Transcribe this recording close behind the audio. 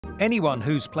Anyone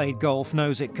who's played golf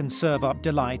knows it can serve up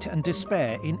delight and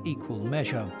despair in equal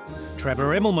measure.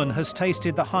 Trevor Immelman has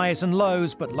tasted the highs and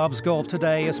lows, but loves golf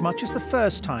today as much as the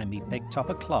first time he picked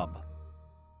up a club.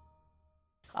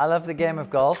 I love the game of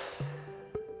golf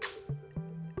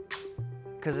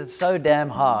because it's so damn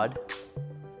hard.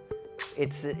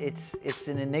 It's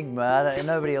an enigma.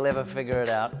 Nobody will ever figure it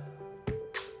out.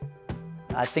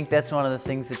 I think that's one of the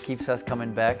things that keeps us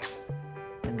coming back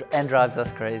and drives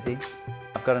us crazy.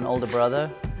 I've got an older brother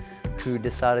who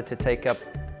decided to take up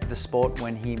the sport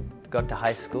when he got to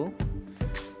high school,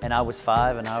 and I was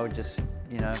 5, and I would just,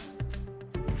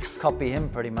 copy him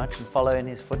pretty much and follow in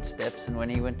his footsteps. And when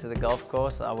he went to the golf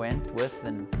course, I went with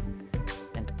and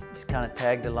just kind of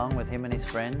tagged along with him and his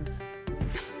friends,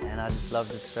 and I just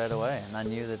loved it straight away. And I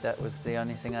knew that that was the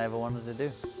only thing I ever wanted to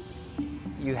do.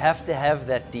 You have to have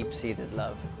that deep-seated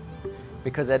love,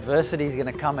 because adversity is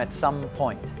going to come at some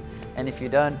point. And if you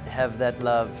don't have that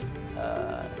love,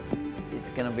 it's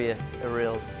going to be a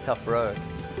real tough road.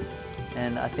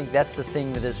 And I think that's the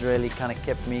thing that has really kind of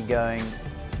kept me going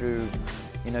through,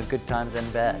 good times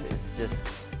and bad. It's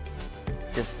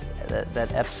just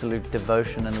that absolute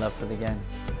devotion and love for the game.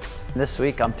 This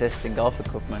week I'm testing golf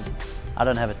equipment. I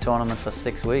don't have a tournament for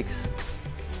 6 weeks,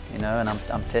 and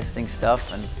I'm testing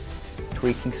stuff and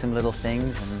tweaking some little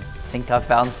things and think I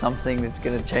found something that's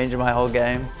going to change my whole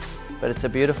game. But it's a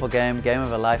beautiful game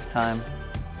of a lifetime.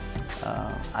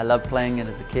 I love playing it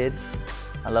as a kid.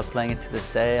 I love playing it to this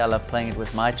day. I love playing it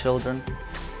with my children.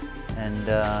 And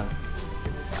I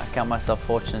count myself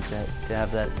fortunate to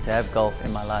have golf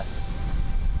in my life.